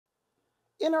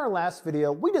In our last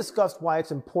video, we discussed why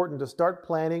it's important to start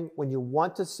planning when you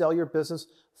want to sell your business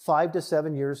 5 to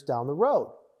 7 years down the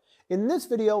road. In this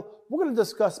video, we're going to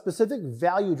discuss specific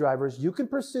value drivers you can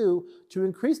pursue to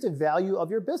increase the value of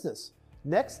your business.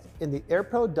 Next, in the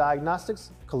AirPro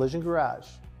Diagnostics Collision Garage.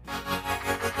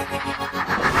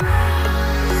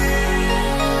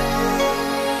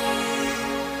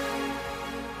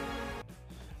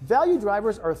 Value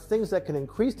drivers are things that can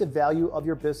increase the value of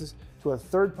your business to a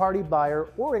third-party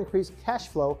buyer or increase cash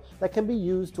flow that can be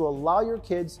used to allow your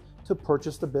kids to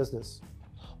purchase the business.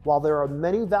 While there are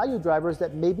many value drivers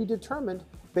that may be determined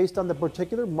based on the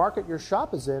particular market your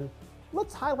shop is in,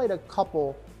 let's highlight a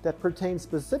couple that pertain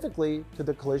specifically to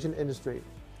the collision industry.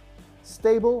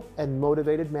 Stable and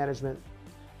motivated management.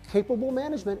 Capable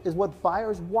management is what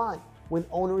buyers want when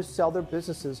owners sell their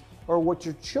businesses, or what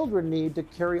your children need to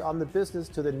carry on the business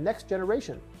to the next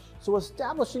generation. So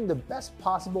establishing the best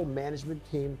possible management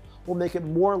team will make it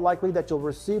more likely that you'll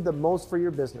receive the most for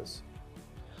your business.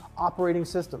 Operating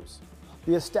systems.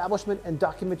 The establishment and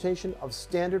documentation of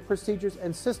standard procedures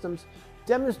and systems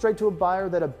demonstrate to a buyer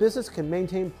that a business can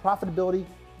maintain profitability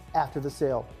after the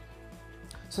sale.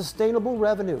 Sustainable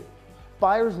revenue.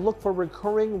 Buyers look for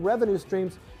recurring revenue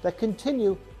streams that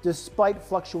continue despite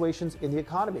fluctuations in the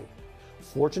economy.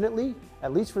 Fortunately,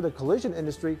 at least for the collision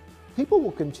industry, people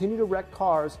will continue to wreck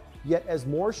cars, yet as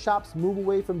more shops move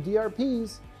away from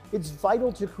DRPs, it's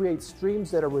vital to create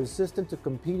streams that are resistant to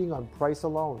competing on price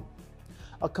alone.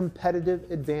 A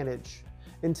competitive advantage.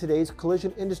 In today's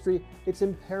collision industry, it's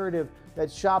imperative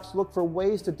that shops look for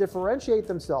ways to differentiate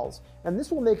themselves, and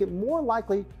this will make it more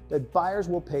likely that buyers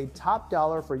will pay top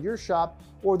dollar for your shop,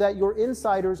 or that your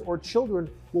insiders or children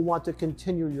will want to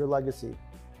continue your legacy.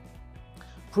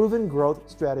 Proven growth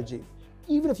strategy.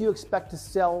 Even if you expect to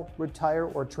sell, retire,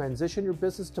 or transition your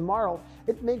business tomorrow,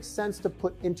 it makes sense to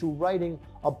put into writing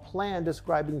a plan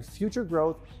describing future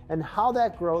growth and how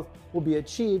that growth will be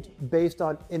achieved based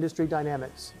on industry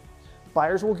dynamics.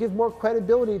 Buyers will give more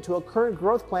credibility to a current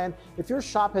growth plan if your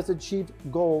shop has achieved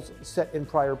goals set in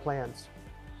prior plans.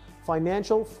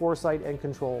 Financial foresight and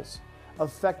controls.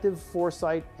 Effective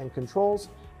foresight and controls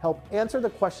help answer the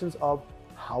questions of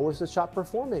how is the shop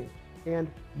performing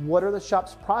and what are the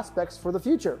shop's prospects for the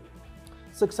future.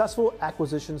 Successful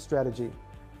acquisition strategy.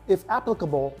 If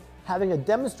applicable, having a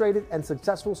demonstrated and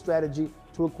successful strategy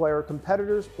to acquire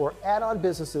competitors or add-on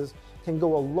businesses can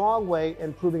go a long way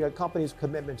in proving a company's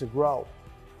commitment to grow.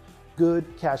 Good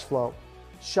cash flow.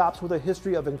 Shops with a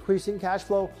history of increasing cash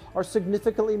flow are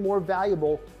significantly more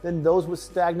valuable than those with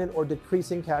stagnant or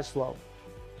decreasing cash flow.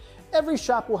 Every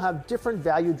shop will have different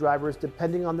value drivers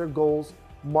depending on their goals,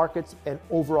 markets, and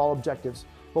overall objectives.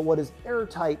 But what is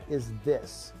airtight is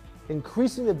this: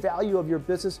 increasing the value of your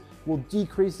business will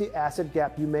decrease the asset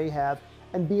gap you may have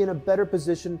and be in a better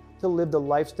position to live the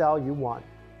lifestyle you want.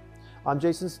 I'm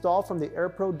Jason Stahl from the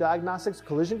AirPro Diagnostics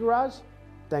Collision Garage.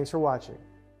 Thanks for watching.